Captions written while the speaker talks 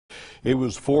It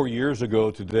was 4 years ago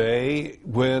today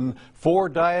when 4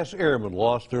 Dyess airmen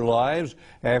lost their lives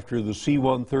after the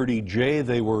C-130J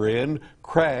they were in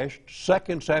crashed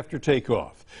seconds after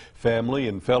takeoff. Family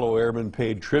and fellow airmen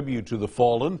paid tribute to the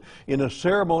fallen in a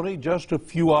ceremony just a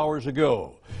few hours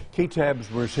ago. KTAB's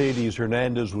Mercedes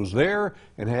Hernandez was there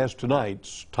and has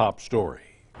tonight's top story.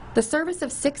 The service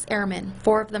of 6 airmen,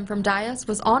 4 of them from Dyess,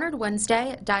 was honored Wednesday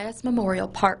at Dyess Memorial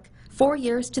Park. 4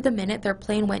 years to the minute their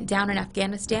plane went down in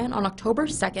Afghanistan on October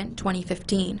 2nd,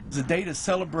 2015. It's a day to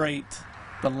celebrate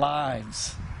the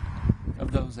lives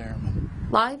of those airmen.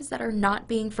 Lives that are not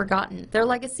being forgotten. Their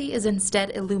legacy is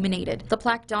instead illuminated. The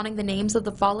plaque donning the names of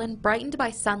the fallen brightened by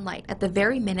sunlight at the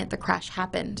very minute the crash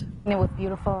happened. It was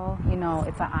beautiful, you know,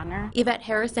 it's an honor. Yvette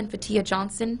Harris and Fatia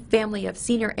Johnson, family of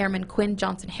Senior Airman Quinn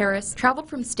Johnson Harris, traveled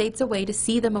from states away to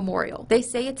see the memorial. They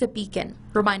say it's a beacon,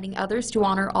 reminding others to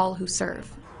honor all who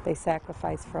serve. They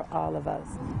sacrificed for all of us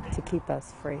to keep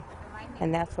us free.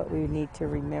 And that's what we need to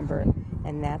remember.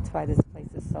 And that's why this place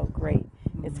is so great.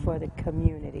 It's for the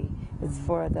community. It's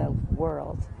for the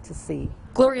world to see.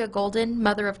 Gloria Golden,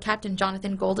 mother of Captain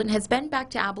Jonathan Golden, has been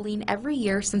back to Abilene every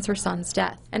year since her son's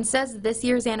death and says this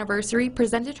year's anniversary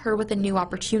presented her with a new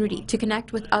opportunity to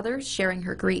connect with others sharing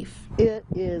her grief. It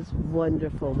is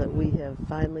wonderful that we have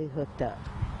finally hooked up.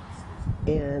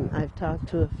 And I've talked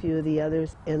to a few of the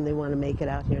others, and they want to make it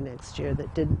out here next year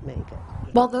that didn't make it.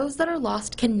 While those that are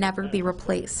lost can never be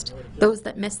replaced, those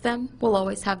that miss them will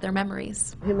always have their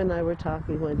memories. Him and I were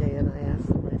talking one day, and I asked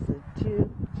him, I said, do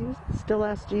you still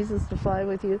ask Jesus to fly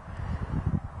with you?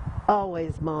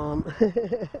 Always, Mom.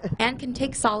 And can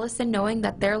take solace in knowing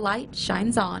that their light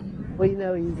shines on. We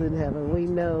know he's in heaven. We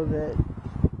know that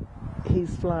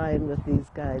he's flying with these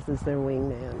guys as their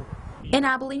wingman. In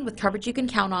Abilene, with coverage you can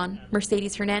count on,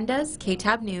 Mercedes Hernandez,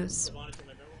 KTAB News.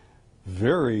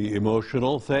 Very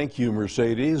emotional. Thank you,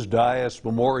 Mercedes. Dyess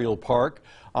Memorial Park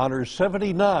honors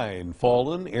 79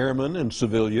 fallen airmen and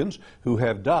civilians who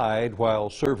have died while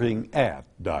serving at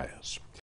Dyess.